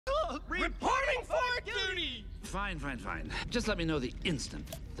Reporting for duty! Fine, fine, fine. Just let me know the instant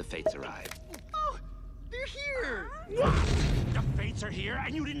the fates arrive. Oh, they're here! What? The fates are here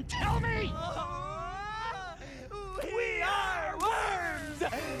and you didn't tell me? We are worms!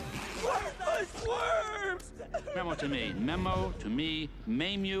 Worthless worms! Memo to me. Memo to me.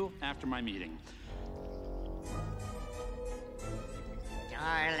 Maim you after my meeting.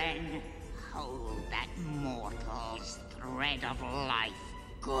 Darling, hold that mortal's thread of life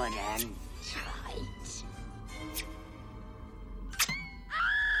good and tight.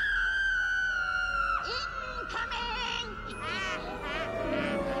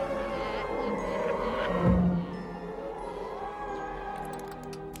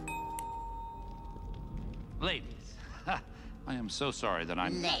 Ladies, I am so sorry that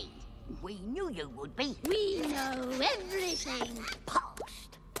I'm... Late. We knew you would be. We know everything.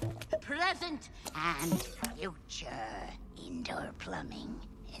 Past, present, and future indoor plumbing.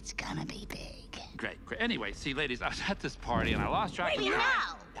 It's gonna be big. Great, great. Anyway, see, ladies, I was at this party and I lost track of... We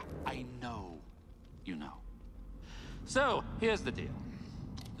know! I know. You know. So, here's the deal.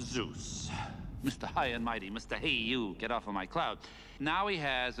 Zeus, Mr. High and Mighty, Mr. Hey You, get off of my cloud. Now he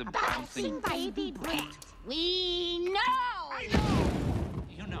has a bouncing baby breath. We know! I know!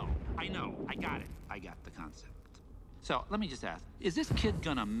 You know, I know, I got it. I got the concept. So, let me just ask, is this kid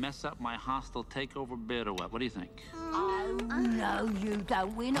gonna mess up my hostile takeover bid or what? What do you think? Oh, no, you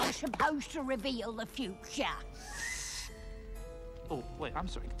don't. We're not supposed to reveal the future. Oh, wait, I'm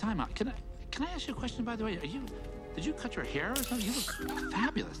sorry. Time out. Can I ask you a question, by the way? Did you cut your hair or something? You look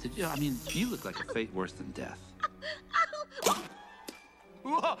fabulous. Did you? I mean, you look like a fate worse than death.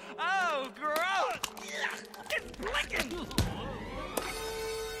 Whoa. Oh, gross! It's blinking!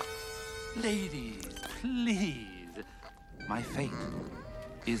 Ladies, please. My fate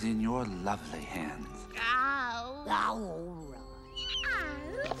is in your lovely hands. Ow. All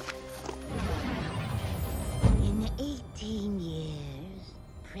right. In 18 years,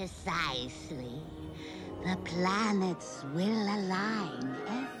 precisely, the planets will align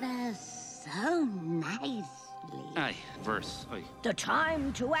ever so nicely. Aye, verse. Aye. The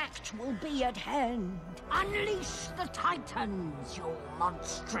time to act will be at hand. Unleash the Titans, you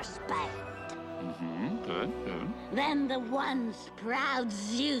monstrous band. Mm-hmm, good, good. Then the once proud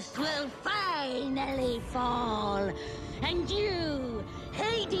Zeus will finally fall, and you,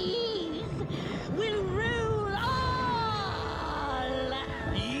 Hades, will rule all!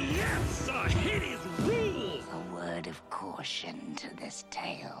 Yes, Hades rules! A word of caution to this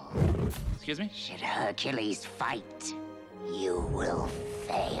tale. Excuse me? Should Hercules fight, you will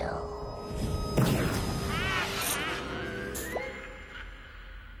fail.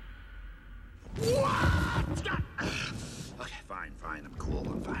 Okay, fine, fine. I'm cool.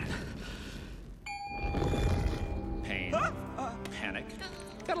 I'm fine. Pain. Panic.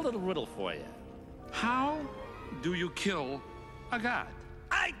 Got a little riddle for you. How do you kill a god?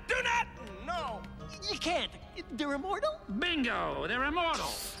 I do not know! You can't. They're immortal? Bingo! They're immortal.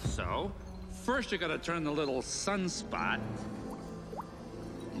 So, first you gotta turn the little sunspot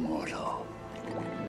mortal.